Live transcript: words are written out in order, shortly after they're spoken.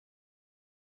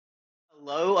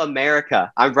Hello,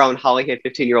 America. I'm Brian Hollyhead,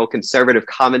 15-year-old conservative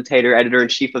commentator,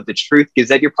 editor-in-chief of the Truth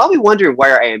Gazette. You're probably wondering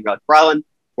where I am. You're like, Brian,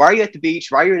 why are you at the beach?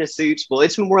 Why are you in a suit? Well,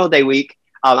 it's Memorial Day week.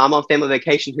 I'm on family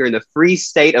vacation here in the free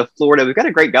state of Florida. We've got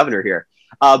a great governor here.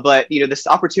 But this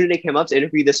opportunity came up to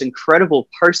interview this incredible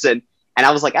person. And I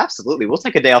was like, absolutely, we'll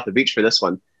take a day off the beach for this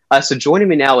one. So joining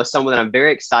me now is someone that I'm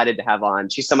very excited to have on.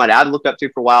 She's somebody I've looked up to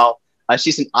for a while.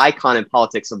 She's an icon in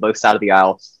politics on both sides of the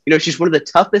aisle. She's one of the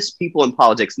toughest people in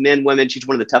politics, men, women. She's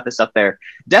one of the toughest up there.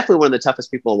 Definitely one of the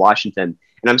toughest people in Washington.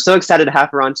 And I'm so excited to have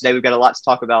her on today. We've got a lot to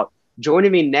talk about.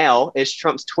 Joining me now is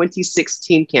Trump's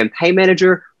 2016 campaign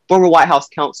manager, former White House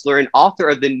counselor, and author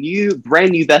of the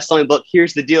brand new best-selling book,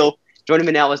 Here's the Deal. Joining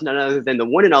me now is none other than the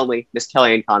one and only Miss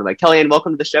Kellyanne Conway. Kellyanne,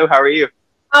 welcome to the show. How are you?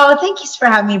 Oh, thank you for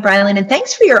having me, Brian. And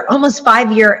thanks for your almost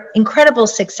 5-year incredible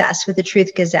success with the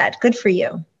Truth Gazette. Good for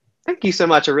you. Thank you so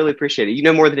much. I really appreciate it. You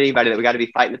know more than anybody that we got to be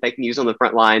fighting the fake news on the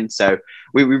front line. So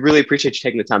we really appreciate you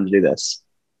taking the time to do this.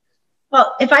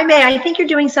 Well, if I may, I think you're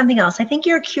doing something else. I think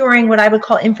you're curing what I would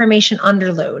call information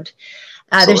underload.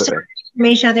 There's so much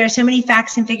information out there, so many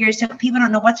facts and figures. So people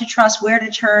don't know what to trust, where to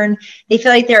turn. They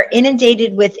feel like they're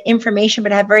inundated with information,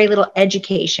 but have very little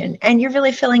education. And you're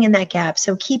really filling in that gap.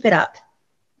 So keep it up.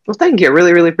 Well, thank you. I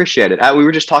really, really appreciate it. We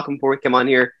were just talking before we came on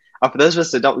here. For those of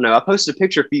us that don't know, I posted a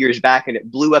picture a few years back and it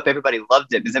blew up. Everybody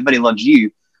loved it because everybody loves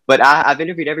you. But I've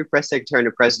interviewed every press secretary under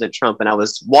President Trump. And I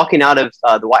was walking out of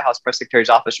the White House press secretary's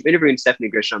office from interviewing Stephanie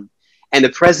Grisham. And the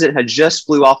president had just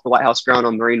flew off the White House ground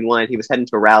on Marine One. He was heading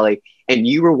to a rally. And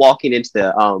you were walking into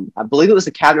the, I believe it was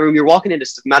the cabinet room. You were walking into,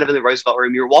 might have been the Roosevelt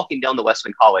room. You were walking down the West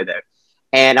Wing hallway there.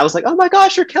 And I was like, oh my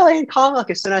gosh, you're Kellyanne Conway.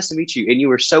 Like, it's so nice to meet you. And you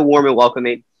were so warm and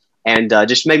welcoming and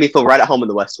just made me feel right at home in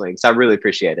the West Wing. So I really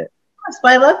appreciate it.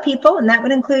 Well, I love people, and that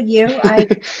would include you.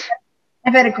 I've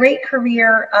had a great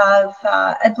career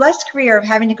a blessed career of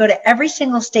having to go to every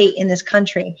single state in this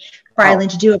country, Ryland,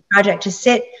 to do a project, to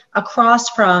sit across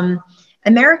from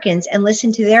Americans and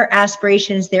listen to their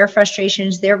aspirations, their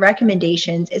frustrations, their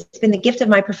recommendations. It's been the gift of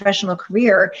my professional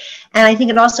career. And I think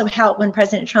it also helped when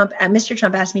Mr.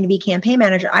 Trump asked me to be campaign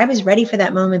manager. I was ready for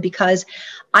that moment because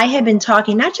I had been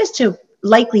talking not just to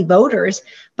likely voters,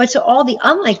 but to all the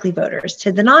unlikely voters,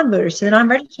 to the non-voters, to the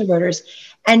non-registered voters,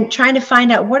 and trying to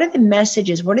find out what are the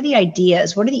messages, what are the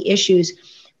ideas, what are the issues,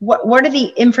 what are the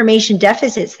information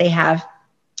deficits they have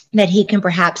that he can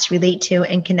perhaps relate to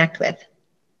and connect with.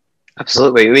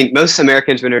 Absolutely. I mean, most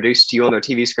Americans were introduced to you on their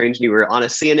TV screens and you were on a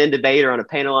CNN debate or on a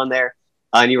panel on there,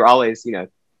 and you were always,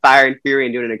 fire and fury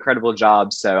and doing an incredible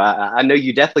job. So I know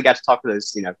you definitely got to talk to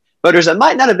those, voters that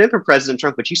might not have been for President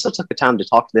Trump, but you still took the time to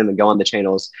talk to them and go on the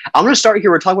channels. I'm going to start here.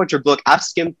 We're talking about your book. I've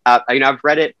skimmed, I've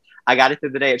read it. I got it the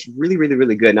other day. It's really, really,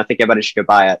 really good. And I think everybody should go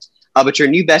buy it. But your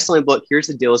new best-selling book, Here's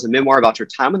the Deal, is a memoir about your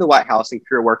time in the White House and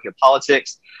career working in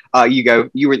politics. You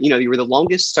were the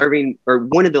longest serving, or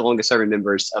one of the longest serving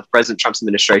members of President Trump's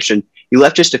administration. You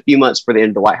left just a few months for the end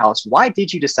of the White House. Why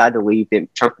did you decide to leave the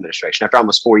Trump administration after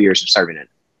almost 4 years of serving in it?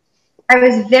 I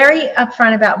was very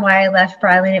upfront about why I left,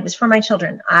 Brylan. It was for my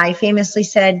children. I famously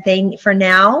said for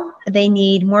now, they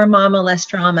need more mama, less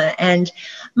drama. And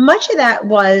much of that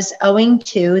was owing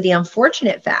to the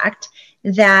unfortunate fact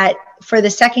that for the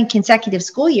second consecutive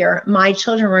school year, my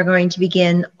children were going to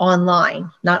begin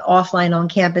online, not offline on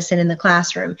campus and in the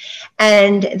classroom.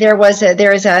 And there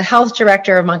is a health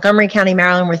director of Montgomery County,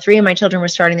 Maryland, where 3 of my children were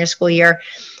starting their school year,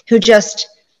 who just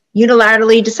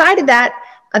unilaterally decided that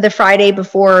the Friday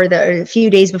before, a few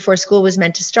days before school was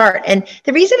meant to start. And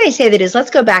the reason I say that is, let's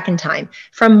go back in time.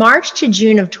 From March to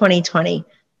June of 2020,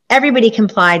 everybody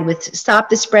complied with stop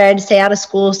the spread, stay out of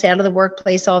school, stay out of the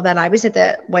workplace, all of that. I was at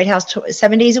the White House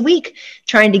 7 days a week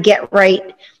trying to get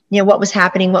right, what was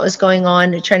happening, what was going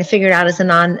on, trying to figure it out as a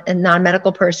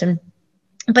non-medical person.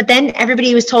 But then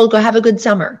everybody was told, go have a good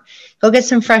summer, go get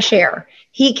some fresh air.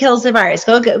 Heat kills the virus.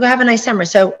 Go have a nice summer.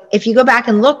 So if you go back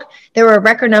and look, there were a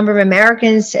record number of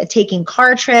Americans taking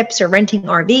car trips or renting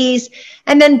RVs.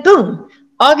 And then boom,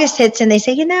 August hits and they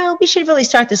say, we should really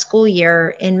start the school year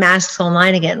in masks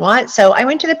online again. What? So I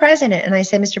went to the president and I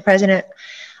said, Mr. President,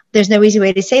 there's no easy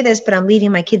way to say this, but I'm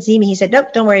leaving. My kids need me. He said,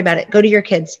 nope, don't worry about it. Go to your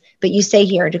kids, but you stay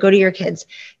here to go to your kids.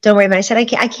 Don't worry about it. I said,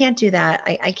 I can't do that.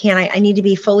 I can't. I need to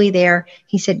be fully there.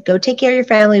 He said, go take care of your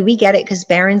family. We get it because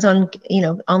Barron's on,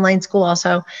 online school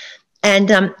also.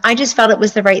 And I just felt it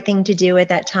was the right thing to do at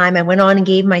that time. I went on and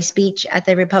gave my speech at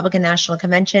the Republican National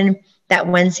Convention that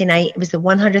Wednesday night. It was the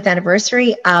 100th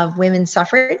anniversary of women's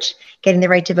suffrage, getting the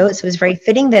right to vote. So it was very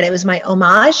fitting that it was my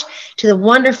homage to the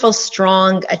wonderful,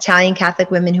 strong Italian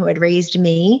Catholic women who had raised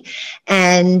me.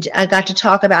 And I got to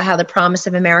talk about how the promise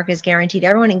of America is guaranteed to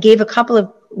everyone, and gave a couple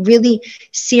of really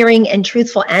searing and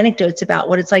truthful anecdotes about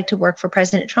what it's like to work for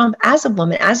President Trump as a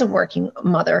woman, as a working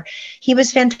mother. He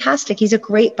was fantastic. He's a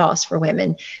great boss for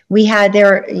women. We had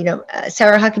there,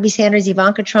 Sarah Huckabee Sanders,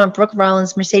 Ivanka Trump, Brooke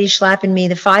Rollins, Mercedes Schlapp, and me.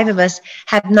 The five of us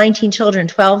have 19 children,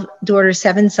 12 daughters,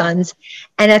 7 sons.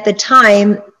 And at the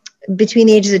time, between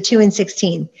the ages of 2 and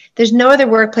 16. There's no other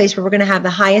workplace where we're going to have the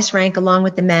highest rank along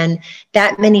with the men,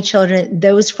 that many children,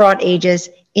 those fraught ages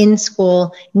in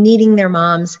school, needing their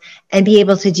moms, and be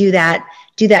able to do that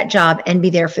job and be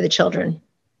there for the children.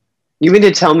 You mean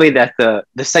to tell me that the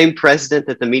same president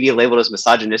that the media labeled as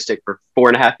misogynistic for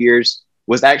 4.5 years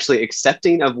was actually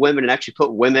accepting of women and actually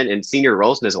put women in senior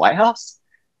roles in his White House?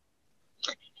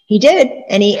 He did,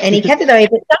 and he kept it that way.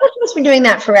 But some of us been doing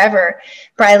that forever,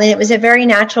 Brylan. It was a very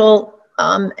natural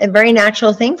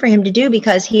thing for him to do,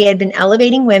 because he had been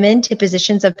elevating women to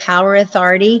positions of power,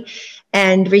 authority,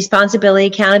 and responsibility,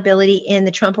 accountability in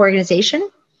the Trump organization,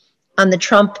 on the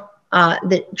Trump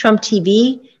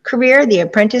TV career, The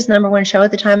Apprentice, #1 show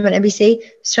at the time on NBC,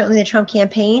 certainly the Trump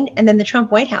campaign, and then the Trump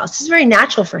White House. This is very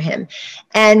natural for him.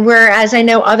 And whereas I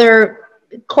know other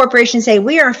corporations say,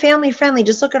 we are family friendly,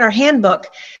 just look at our handbook,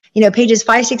 pages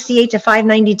 568 to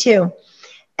 592.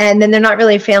 And then they're not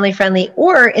really family friendly.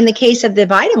 Or in the case of the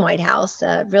Biden White House,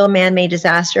 a real man-made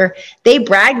disaster, they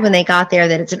bragged when they got there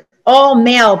that it's an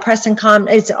all-male press and com,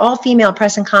 it's an all-female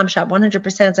press and com shop,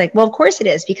 100%. It's like, well, of course it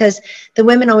is, because the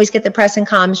women always get the press and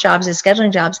comms jobs as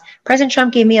scheduling jobs. President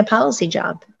Trump gave me a policy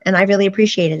job, and I really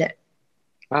appreciated it.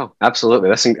 Wow, absolutely.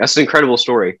 That's an incredible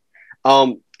story.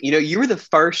 You were the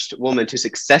first woman to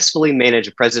successfully manage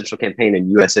a presidential campaign in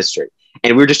U.S. history.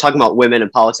 And we were just talking about women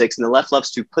and politics, and the left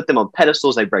loves to put them on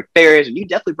pedestals. They break barriers, and you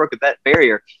definitely broke a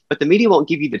barrier, but the media won't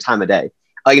give you the time of day.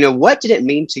 What did it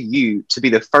mean to you to be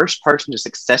the first person to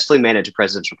successfully manage a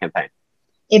presidential campaign?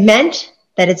 It meant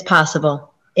that it's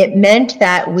possible. It meant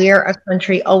that we're a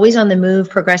country always on the move,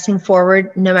 progressing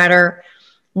forward, no matter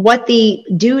what the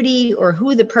duty or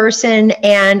who the person.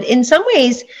 And in some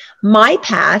ways, my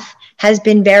path has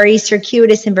been very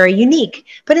circuitous and very unique.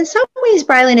 But in some ways,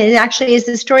 Brylan, it actually is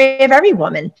the story of every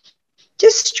woman.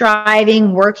 Just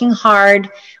striving, working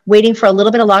hard, waiting for a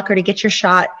little bit of luck or to get your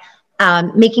shot,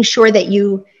 making sure that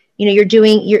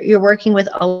you're working with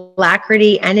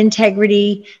alacrity and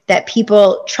integrity, that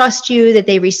people trust you, that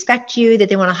they respect you, that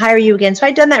they want to hire you again. So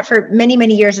I've done that for many,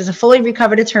 many years as a fully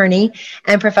recovered attorney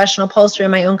and professional pollster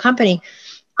in my own company.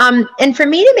 And for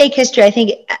me to make history, I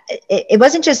think it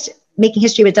wasn't just making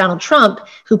history with Donald Trump,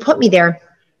 who put me there.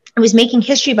 It was making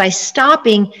history by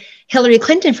stopping Hillary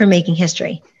Clinton from making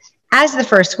history as the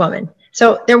first woman.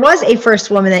 So there was a first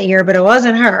woman that year, but it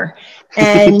wasn't her.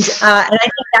 And I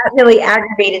think that really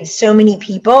aggravated so many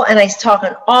people. And I talk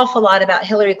an awful lot about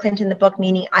Hillary Clinton in the book,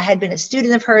 meaning I had been a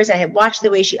student of hers. I had watched the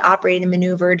way she operated and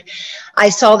maneuvered. I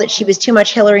saw that she was too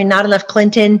much Hillary, not enough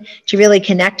Clinton to really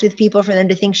connect with people, for them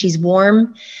to think she's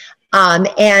warm.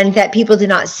 And that people did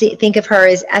not think of her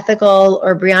as ethical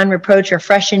or beyond reproach or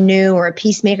fresh and new or a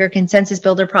peacemaker, consensus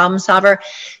builder, problem solver.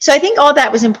 So I think all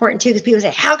that was important too, because people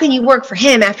say, how can you work for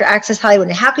him after Access Hollywood?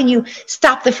 And how can you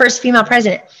stop the first female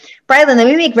president? Brylan, let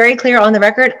me make very clear on the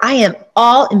record, I am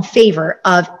all in favor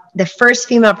of the first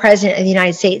female president of the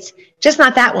United States, just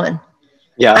not that one.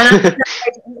 Yeah.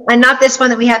 and not this one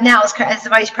that we have now as the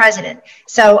vice president.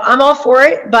 So I'm all for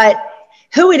it, but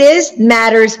who it is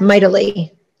matters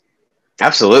mightily.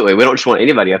 Absolutely. We don't just want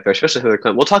anybody up there, especially Hillary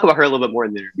Clinton. We'll talk about her a little bit more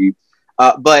in the interview.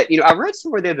 But I read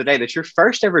somewhere the other day that your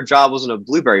first ever job was on a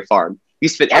blueberry farm. You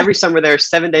spent every summer there,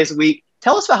 7 days a week.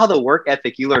 Tell us about how the work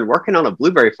ethic you learned working on a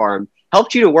blueberry farm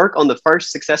helped you to work on the first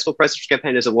successful presidential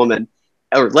campaign as a woman,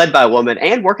 or led by a woman,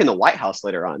 and work in the White House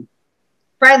later on.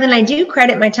 Brylan, I do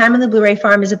credit my time on the blueberry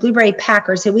farm as a blueberry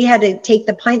packer. So we had to take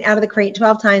the pint out of the crate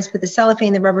 12 times, put the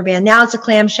cellophane, the rubber band. Now it's a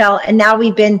clamshell. And now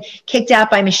we've been kicked out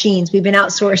by machines. We've been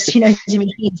outsourced, to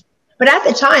machines. But at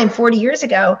the time, 40 years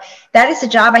ago, that is a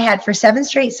job I had for 7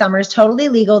 straight summers, totally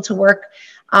legal to work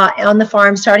on the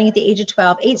farm, starting at the age of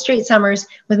 12, 8 straight summers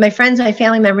with my friends, my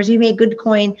family members. We made good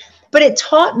coin. But it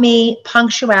taught me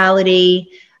punctuality.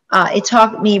 It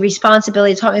taught me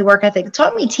responsibility, it taught me work ethic, it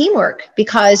taught me teamwork,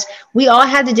 because we all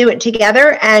had to do it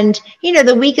together. And,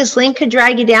 the weakest link could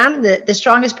drag you down. The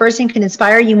strongest person can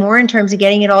inspire you more in terms of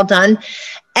getting it all done.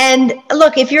 And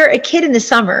look, if you're a kid in the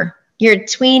summer, you're a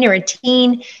tween or a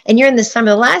teen, and you're in the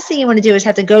summer, the last thing you want to do is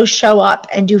have to go show up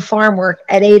and do farm work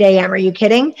at 8 a.m. Are you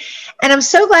kidding? And I'm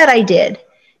so glad I did.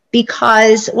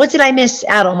 because what did I miss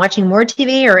out on? Watching more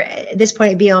TV, or at this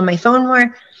point, I'd be on my phone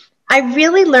more. I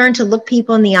really learned to look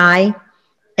people in the eye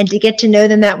and to get to know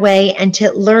them that way, and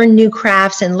to learn new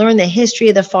crafts and learn the history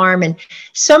of the farm. And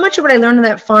so much of what I learned on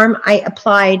that farm, I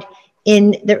applied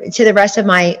to the rest of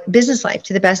my business life,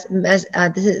 to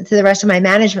the rest of my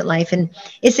management life. And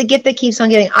it's a gift that keeps on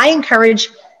giving. I encourage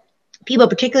people,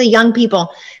 particularly young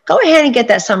people, go ahead and get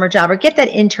that summer job, or get that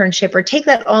internship, or take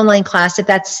that online class if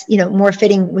that's, more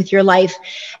fitting with your life.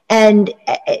 And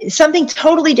something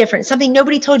totally different, something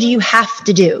nobody told you have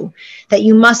to do, that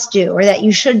you must do, or that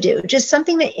you should do, just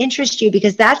something that interests you,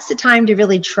 because that's the time to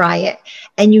really try it.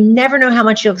 And you never know how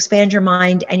much you'll expand your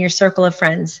mind and your circle of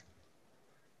friends.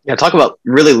 Yeah, talk about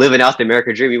really living out the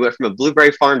American dream. You went from a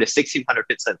blueberry farm to 1600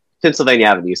 Pennsylvania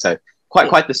Avenue. So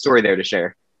quite the story there to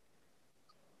share.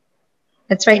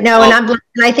 That's right. No, and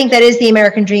I think that is the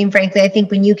American dream, frankly. I think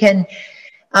when you can,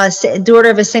 daughter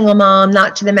of a single mom,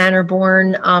 not to the manor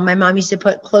born. My mom used to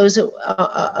put clothes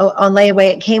on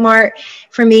layaway at Kmart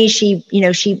for me. She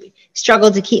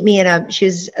struggled to keep me she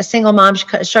was a single mom. She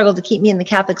struggled to keep me in the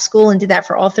Catholic school, and did that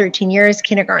for all 13 years,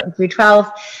 kindergarten through 12.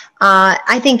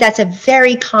 I think that's a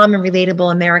very common,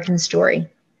 relatable American story.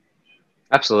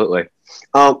 Absolutely.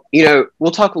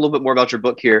 We'll talk a little bit more about your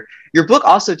book here. Your book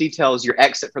also details your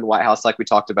exit from the White House, like we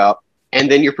talked about, and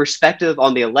then your perspective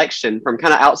on the election from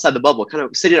kind of outside the bubble, kind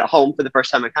of sitting at home for the first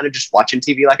time and kind of just watching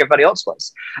TV like everybody else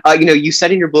was. You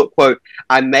said in your book, quote,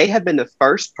 "I may have been the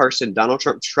first person Donald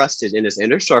Trump trusted in his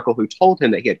inner circle who told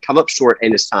him that he had come up short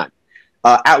in his time."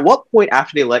 At what point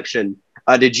after the election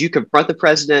did you confront the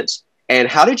president, and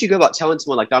how did you go about telling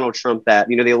someone like Donald Trump that,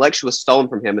 the election was stolen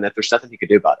from him and that there's nothing he could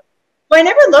do about it? Well, I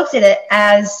never looked at it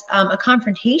as a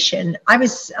confrontation. I'm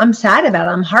sad about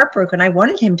it. I'm heartbroken. I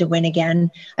wanted him to win again.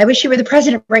 I wish he were the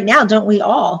president right now, don't we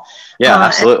all? Yeah,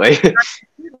 absolutely.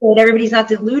 Everybody's not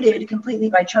deluded completely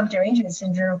by Trump derangement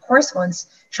syndrome. Of course, once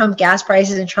Trump gas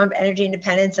prices and Trump energy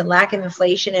independence and lack of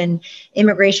inflation and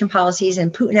immigration policies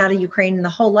and Putin out of Ukraine and the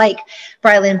whole like,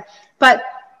 Brylan. But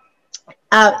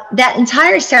that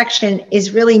entire section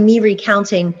is really me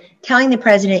recounting, telling the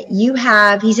president,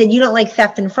 he said, "You don't like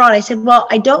theft and fraud." I said, "Well,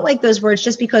 I don't like those words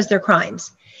just because they're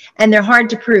crimes and they're hard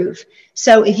to prove.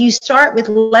 So if you start with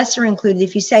lesser included,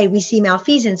 if you say we see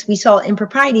malfeasance, we saw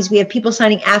improprieties, we have people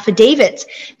signing affidavits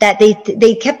that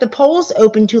they kept the polls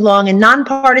open too long, and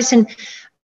nonpartisan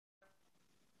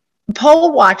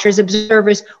poll watchers,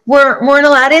 observers weren't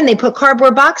allowed in. They put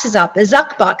cardboard boxes up, the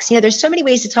Zuck box. There's so many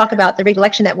ways to talk about the rigged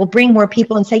election that will bring more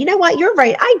people and say, you know what, you're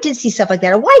right. I did see stuff like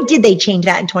that. Or why did they change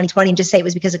that in 2020 and just say it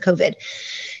was because of COVID?"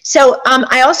 So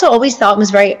I also always thought,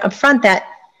 was very upfront, that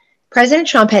President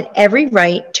Trump had every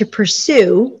right to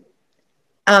pursue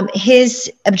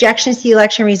his objections to the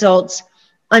election results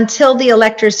until the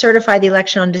electors certified the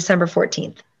election on December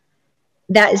 14th.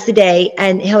 That is the day.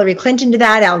 And Hillary Clinton did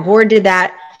that. Al Gore did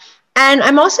that. And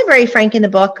I'm also very frank in the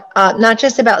book, not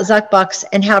just about Zuck bucks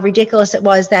and how ridiculous it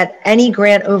was that any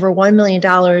grant over $1 million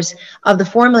of the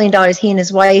 $4 million he and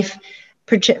his wife,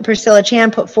 Priscilla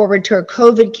Chan, put forward to her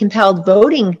COVID-compelled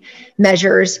voting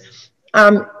measures.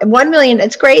 1 million,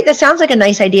 it's great. That sounds like a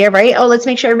nice idea, right? Oh, let's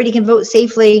make sure everybody can vote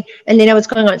safely and they know what's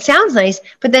going on. It sounds nice.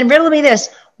 But then riddle me this.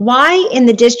 Why in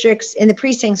the districts, in the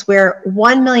precincts where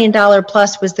 $1 million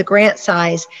plus was the grant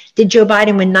size, did Joe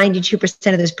Biden win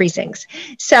 92% of those precincts?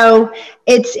 So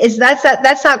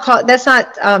that's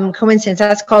not coincidence.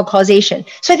 That's called causation.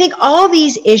 So I think all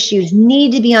these issues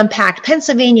need to be unpacked.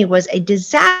 Pennsylvania was a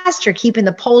disaster, keeping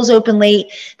the polls open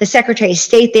late. The Secretary of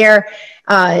State there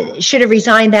should have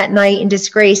resigned that night in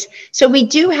disgrace. So we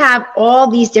do have all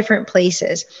these different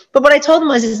places. But what I told them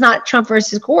was, it's not Trump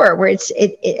versus Gore, where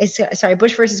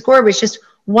Bush versus Gore, was just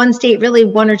one state, really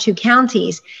one or two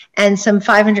counties, and some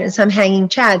 500 and some hanging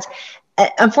chads.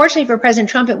 Unfortunately for President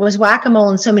Trump, it was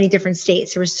whack-a-mole in so many different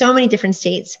states. There were so many different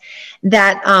states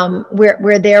that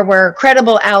where there were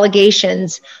credible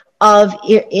allegations of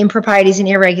improprieties and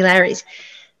irregularities.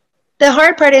 The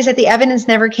hard part is that the evidence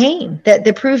never came, that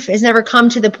the proof has never come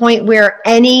to the point where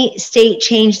any state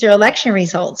changed their election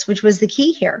results, which was the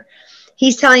key here.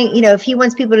 He's telling, if he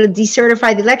wants people to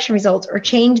decertify the election results or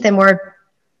change them, or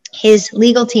his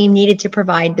legal team needed to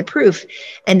provide the proof,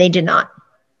 and they did not.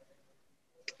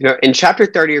 In chapter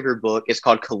 30 of your book, it's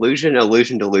called Collusion,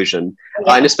 Illusion, Delusion.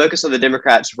 Yeah. And it's focused on the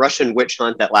Democrats' Russian witch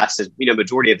hunt that lasted,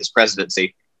 majority of this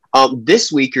presidency.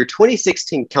 This week, your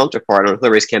 2016 counterpart on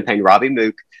Hillary's campaign, Robbie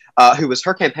Mook, who was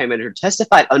her campaign manager,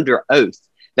 testified under oath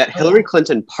that Hillary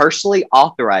Clinton personally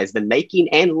authorized the making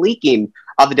and leaking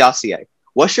of the dossier.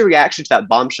 What's your reaction to that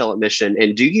bombshell admission?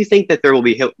 And do you think that there will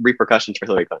be repercussions for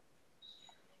Hillary Clinton?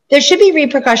 There should be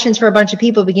repercussions for a bunch of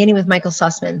people, beginning with Michael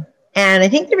Sussman. And I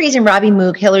think the reason Robbie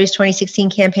Mook, Hillary's 2016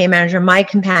 campaign manager, my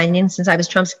companion, since I was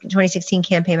Trump's 2016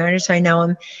 campaign manager, so I know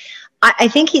him, I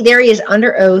think he is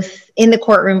under oath in the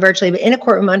courtroom virtually, but in a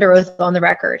courtroom under oath on the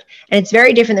record. And it's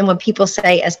very different than what people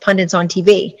say as pundits on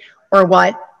TV, or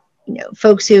what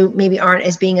folks who maybe aren't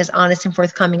as being as honest and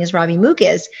forthcoming as Robbie Mook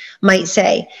is might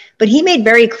say. But he made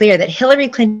very clear that Hillary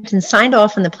Clinton signed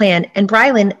off on the plan, and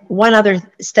Brylan, one other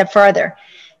step farther,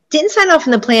 didn't sign off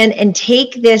on the plan and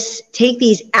take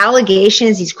these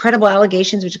allegations, these credible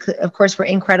allegations, which of course were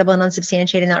incredible and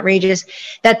unsubstantiated and outrageous,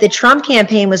 that the Trump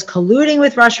campaign was colluding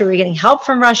with Russia, we're getting help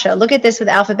from Russia. Look at this with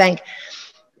Alpha Bank.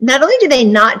 Not only did they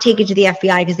not take it to the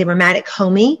FBI because they were mad at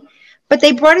Comey, but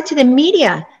they brought it to the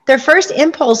media. Their first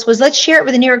impulse was, let's share it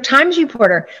with a New York Times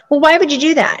reporter. Well, why would you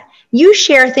do that? You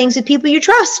share things with people you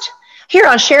trust. Here,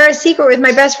 I'll share a secret with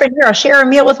my best friend. Here, I'll share a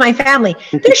meal with my family.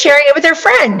 They're sharing it with their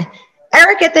friend,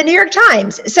 Eric at the New York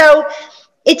Times. So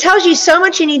it tells you so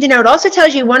much you need to know. It also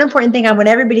tells you one important thing I want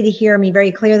everybody to hear me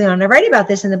very clearly on. I write about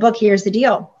this in the book, Here's the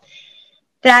Deal,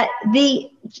 that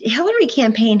the Hillary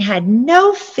campaign had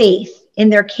no faith in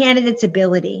their candidate's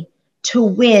ability to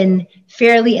win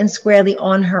fairly and squarely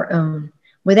on her own,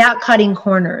 without cutting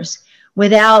corners,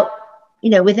 without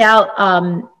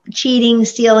cheating,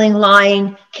 stealing,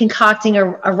 lying, concocting a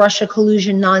Russia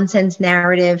collusion nonsense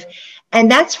narrative. And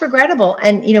that's regrettable.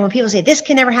 And, when people say this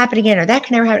can never happen again, or that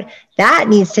can never happen, that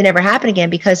needs to never happen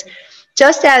again, because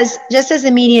just as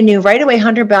the media knew right away,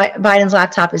 Hunter Biden's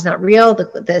laptop is not real.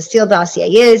 The Steele dossier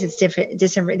is, it's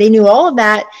different. They knew all of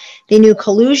that. They knew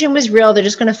collusion was real. They're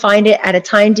just going to find it at a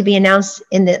time to be announced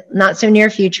in the not so near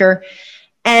future.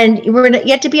 And we're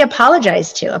yet to be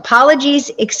apologized to. Apologies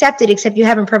accepted, except you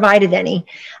haven't provided any.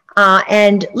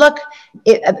 And look,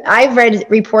 I've read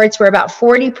reports where about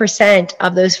 40%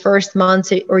 of those first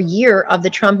months or year of the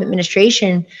Trump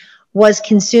administration was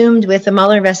consumed with the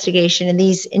Mueller investigation and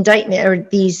these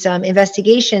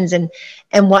investigations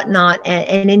and whatnot,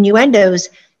 and innuendos.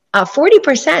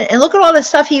 40%, and look at all the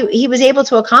stuff he was able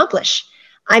to accomplish.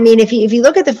 I mean, if you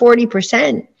look at the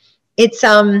 40%,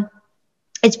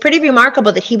 it's pretty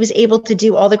remarkable that he was able to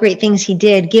do all the great things he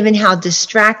did, given how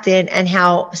distracted and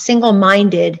how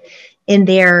single-minded in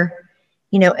their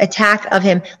attack of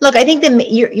him. Look, I think that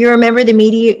you remember the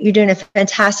media. You're doing a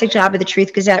fantastic job of the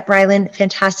Truth Gazette, Brylan.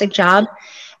 Fantastic job.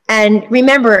 And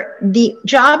remember, the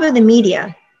job of the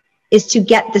media is to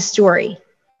get the story.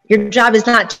 Your job is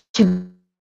not to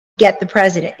get the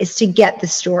president. It's to get the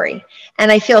story.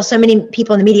 And I feel so many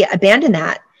people in the media abandon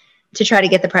that to try to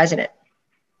get the president.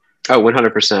 Oh,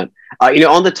 100%.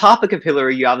 On the topic of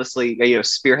Hillary, you obviously,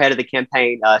 spearheaded the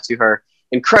campaign to her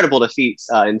incredible defeats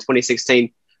in 2016.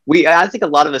 I think a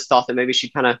lot of us thought that maybe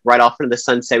she'd kind of ride off into the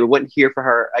sunset. We wouldn't hear from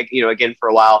her, again for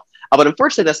a while. But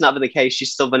unfortunately, that's not been the case.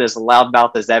 She's still been as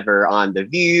loudmouth as ever on The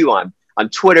View, on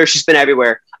Twitter. She's been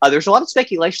everywhere. There's a lot of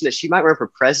speculation that she might run for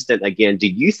president again. Do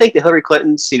you think that Hillary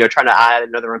Clinton's, trying to add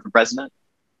another run for president?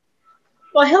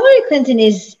 Well, Hillary Clinton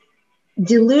is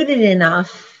deluded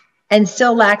enough and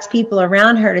still lacks people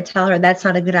around her to tell her that's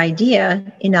not a good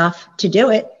idea enough to do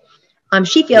it.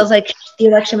 She feels like the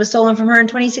election was stolen from her in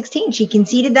 2016. She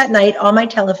conceded that night on my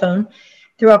telephone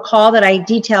through a call that I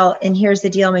detail, and Here's the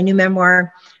Deal, my new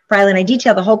memoir, Brylan. I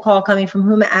detail the whole call coming from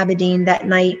Huma Abedin that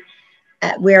night,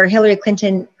 where Hillary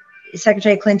Clinton,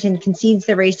 Secretary Clinton, concedes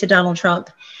the race to Donald Trump.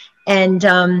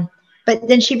 And but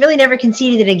then she really never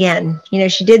conceded it again.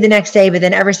 She did the next day, but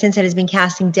then ever since it has been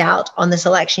casting doubt on this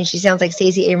election. She sounds like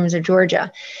Stacey Abrams of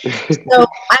Georgia. So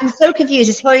I'm so confused.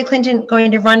 Is Hillary Clinton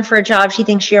going to run for a job she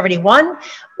thinks she already won?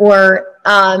 Or,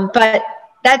 but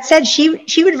that said,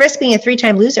 she would risk being a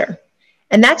 3-time loser.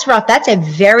 And that's rough. That's a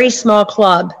very small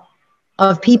club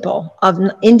of people, of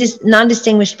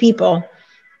non-distinguished people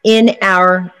in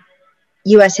our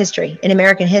U.S. history, in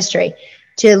American history.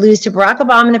 To lose to Barack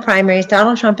Obama in the primaries,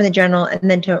 Donald Trump in the general, and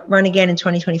then to run again in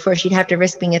 2024, she'd have to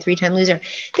risk being a 3-time loser.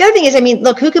 The other thing is,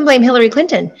 look, who can blame Hillary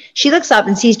Clinton? She looks up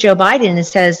and sees Joe Biden and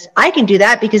says, I can do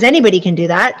that because anybody can do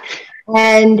that.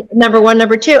 And number one.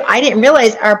 Number two, I didn't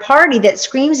realize our party that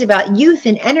screams about youth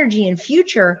and energy and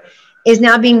future is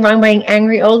now being run by an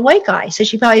angry old white guy. So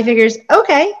she probably figures,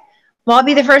 okay, well, I'll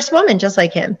be the first woman just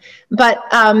like him. But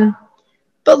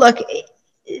look,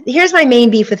 here's my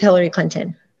main beef with Hillary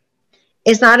Clinton.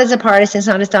 It's not as a partisan, it's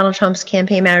not as Donald Trump's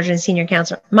campaign manager and senior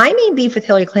counselor. My main beef with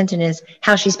Hillary Clinton is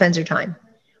how she spends her time.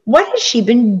 What has she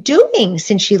been doing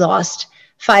since she lost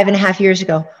 5.5 years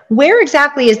ago? Where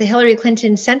exactly is the Hillary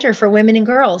Clinton Center for Women and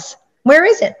Girls? Where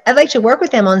is it? I'd like to work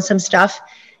with them on some stuff,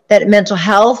 that mental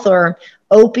health or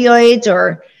opioids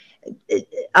or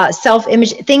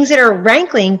self-image, things that are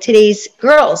rankling today's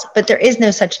girls, but there is no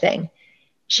such thing.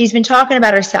 she's been talking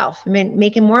about herself,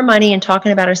 making more money and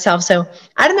talking about herself. So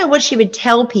I don't know what she would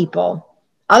tell people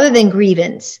other than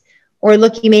grievance or,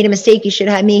 look, you made a mistake, you should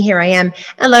have me, here I am.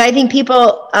 And look, I think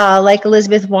people like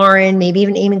Elizabeth Warren, maybe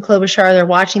even Amy Klobuchar, they're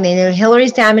watching, they know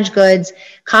Hillary's damaged goods.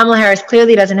 Kamala Harris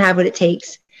clearly doesn't have what it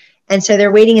takes. And so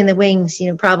they're waiting in the wings,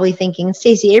 probably thinking, and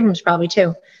Stacey Abrams probably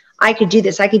too, I could do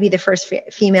this. I could be the first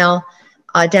female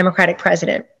Democratic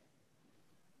president.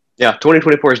 Yeah,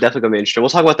 2024 is definitely going to be interesting.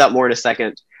 We'll talk about that more in a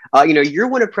second. You're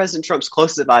one of President Trump's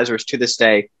closest advisors to this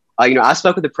day. I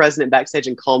spoke with the president backstage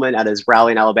in Coleman at his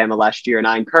rally in Alabama last year, and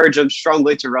I encourage him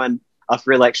strongly to run for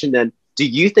re-election. Then, do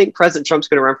you think President Trump's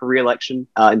going to run for re-election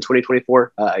in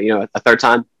 2024, a third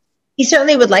time? He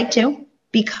certainly would like to,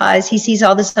 because he sees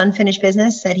all this unfinished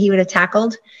business that he would have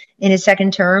tackled in his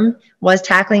second term, was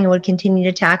tackling and would continue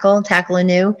to tackle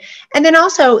anew. And then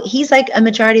also, he's like a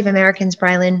majority of Americans,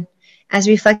 Brylan, as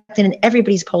reflected in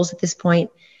everybody's polls at this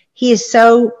point. He is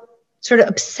so sort of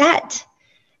upset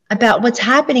about what's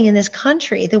happening in this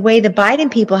country, the way the Biden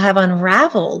people have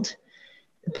unraveled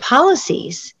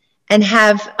policies and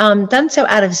have done so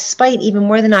out of spite, even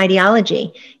more than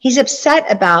ideology. He's upset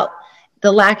about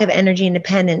the lack of energy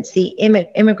independence, the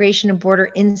immigration and border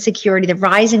insecurity, the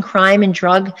rise in crime and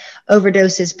drug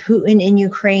overdoses, Putin in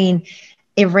Ukraine,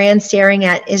 Iran staring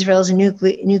at Israel as a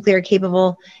nuclear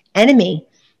capable enemy,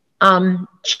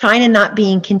 China not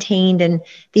being contained, and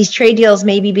these trade deals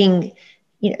maybe being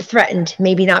threatened,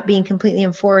 maybe not being completely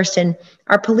enforced, and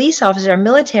our police officers, our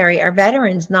military, our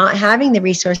veterans not having the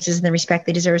resources and the respect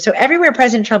they deserve. So everywhere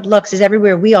President Trump looks is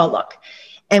everywhere we all look.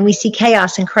 And we see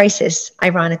chaos and crisis,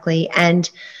 ironically, and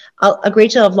a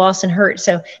great deal of loss and hurt.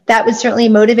 So that would certainly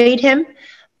motivate him.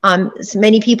 So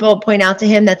many people point out to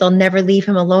him that they'll never leave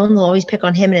him alone. They'll always pick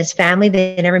on him and his family.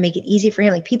 They never make it easy for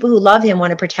him. Like, people who love him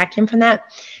want to protect him from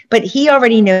that. But he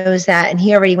already knows that, and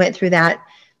he already went through that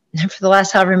for the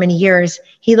last however many years.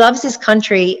 He loves his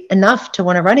country enough to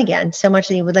want to run again, so much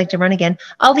that he would like to run again.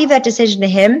 I'll leave that decision to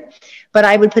him, but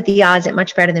I would put the odds at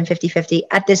much better than 50-50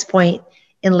 at this point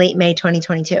in late May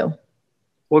 2022.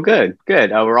 Well, good.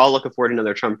 We're all looking forward to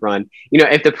another Trump run.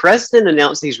 If the president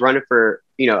announced he's running for,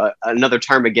 another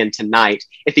term again tonight,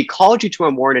 if he called you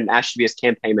tomorrow morning and asked you to be his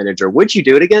campaign manager, would you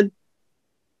do it again?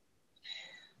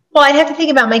 Well, I'd have to think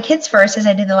about my kids first, as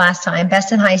I did the last time.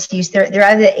 Best and highest use. They're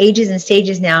at the ages and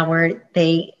stages now where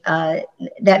they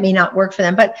that may not work for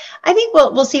them. But I think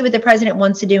we'll see what the president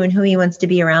wants to do and who he wants to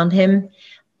be around him.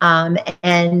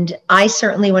 And I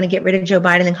certainly want to get rid of Joe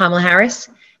Biden and Kamala Harris.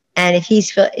 And if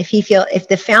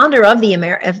the founder of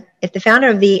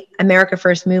the America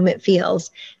First movement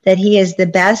feels that he is the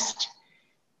best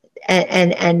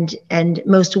and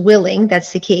most willing,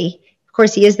 that's the key. Of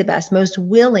course, he is the best, most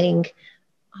willing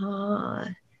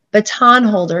baton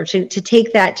holder to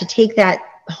take that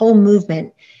whole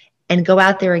movement and go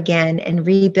out there again and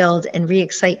rebuild and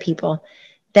re-excite people,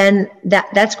 then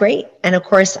that's great. And of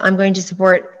course, I'm going to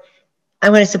support him.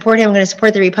 I'm going to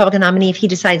support the Republican nominee if he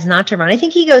decides not to run. I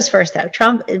think he goes first, though.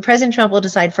 President Trump will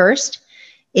decide first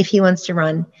if he wants to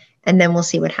run, and then we'll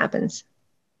see what happens.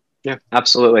 Yeah,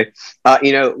 absolutely.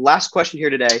 Last question here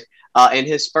today. In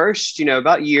his first,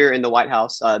 about year in the White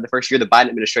House, the first year of the Biden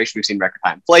administration, we've seen record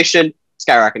high inflation,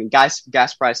 skyrocketing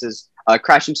gas prices,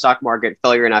 crashing stock market,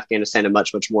 failure in Afghanistan, and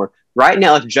much, much more. Right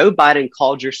now, if Joe Biden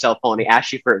called your cell phone and he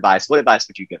asked you for advice, what advice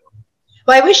would you give him?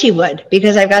 Well, I wish he would,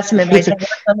 because I've got some advice. I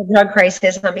worked on the drug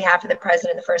crisis on behalf of the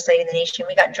president and the first lady of the nation.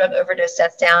 We got drug overdose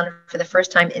deaths down for the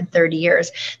first time in 30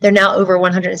 years. They're now over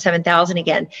 107,000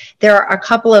 again. There are a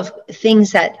couple of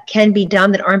things that can be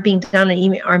done that aren't being done and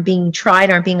even aren't being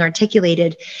tried, aren't being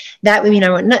articulated. That would be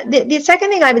number one. The second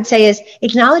thing I would say is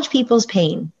acknowledge people's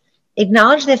pain.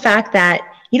 Acknowledge the fact that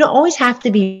you don't always have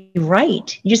to be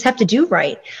right. You just have to do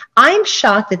right. I'm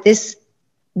shocked that this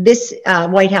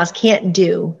White House can't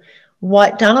do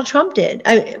what Donald Trump did,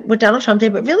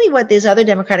 but really what these other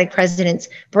Democratic presidents,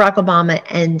 Barack Obama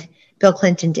and Bill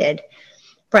Clinton, did.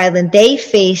 Brylan, they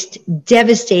faced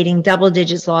devastating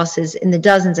double-digit losses in the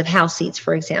dozens of House seats,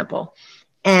 for example.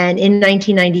 And in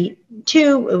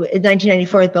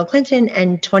 1994 with Bill Clinton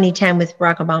and 2010 with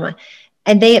Barack Obama.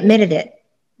 And they admitted it.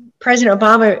 President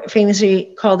Obama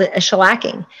famously called it a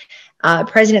shellacking.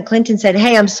 President Clinton said,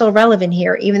 hey, I'm still relevant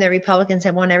here, even though Republicans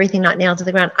have won everything not nailed to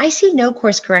the ground. I see no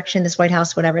course correction in this White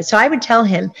House, whatever. So I would tell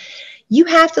him, you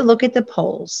have to look at the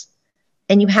polls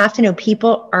and you have to know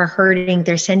people are hurting.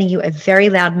 They're sending you a very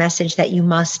loud message that you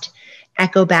must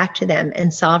echo back to them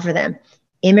and solve for them.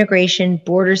 Immigration,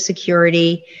 border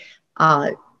security,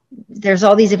 there's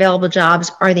all these available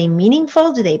jobs. Are they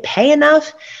meaningful? Do they pay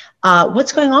enough?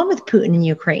 What's going on with Putin in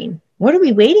Ukraine? What are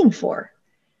we waiting for?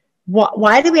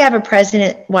 Why do we have a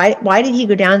president? Why did he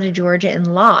go down to Georgia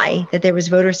and lie that there was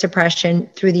voter suppression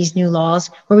through these new laws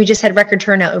where we just had record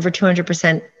turnout, over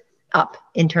 200% up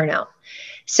in turnout?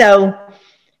 So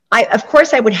of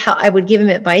course, I would give him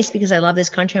advice because I love this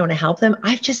country. I want to help them.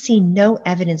 I've just seen no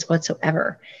evidence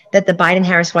whatsoever that the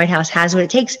Biden-Harris White House has what it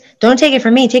takes. Don't take it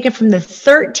from me. Take it from the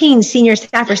 13 senior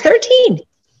staffers, 13,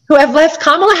 who have left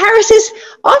Kamala Harris's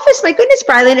office. My goodness,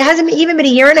 Briley, and it hasn't even been a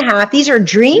year and a half. These are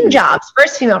dream jobs.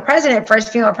 First female president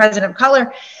of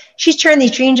color. She's turned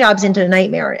these dream jobs into a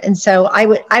nightmare. And so I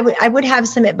would have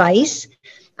some advice.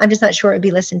 I'm just not sure it would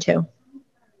be listened to.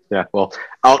 Yeah, well,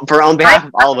 on behalf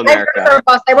of all of America.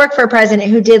 I work for a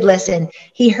president who did listen.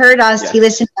 He heard us. Yes. He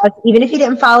listened to us. Even if he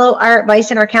didn't follow our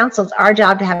advice and our counsel, it's our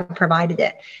job to have provided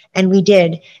it. And we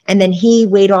did. And then he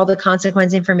weighed all the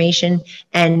consequence information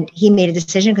and he made a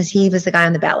decision because he was the guy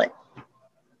on the ballot.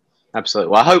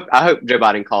 Absolutely. Well, I hope Joe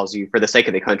Biden calls you for the sake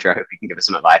of the country. I hope he can give us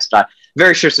some advice. But I'm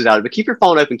very sure it's out. But keep your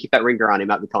phone open. Keep that ringer on. He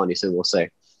might be calling you soon. We'll see.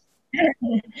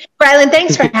 Brylan,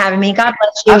 thanks for having me. God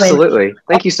bless you. Absolutely.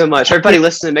 Thank you so much. Everybody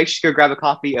listening, make sure you go grab a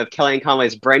copy of Kellyanne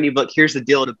Conway's brand new book, Here's the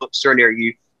Deal, at a bookstore near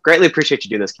you. Greatly appreciate you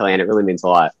doing this, Kellyanne. It really means a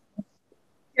lot.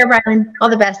 Here, Brylan. All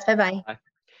the best. Bye-bye. Hey,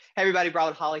 everybody.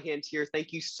 Brylan Hollyhand here.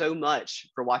 Thank you so much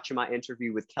for watching my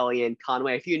interview with Kellyanne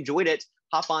Conway. If you enjoyed it,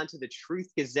 hop on to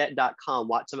thetruthgazette.com.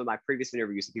 Watch some of my previous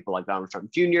interviews with people like Donald Trump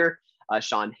Jr.,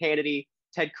 Sean Hannity,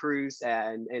 Ted Cruz,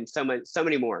 and so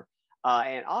many more.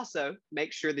 And also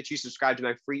make sure that you subscribe to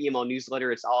my free email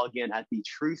newsletter. It's all again at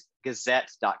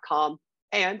thetruthgazette.com.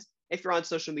 And if you're on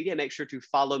social media, make sure to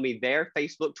follow me there.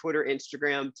 Facebook, Twitter,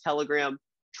 Instagram, Telegram,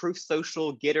 Truth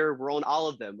Social, Getter. We're on all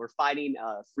of them. We're fighting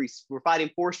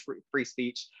for free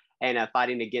speech and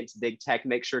fighting against big tech.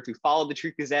 Make sure to follow the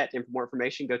Truth Gazette. And for more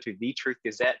information, go to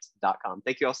thetruthgazette.com.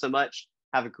 Thank you all so much.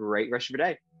 Have a great rest of your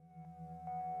day.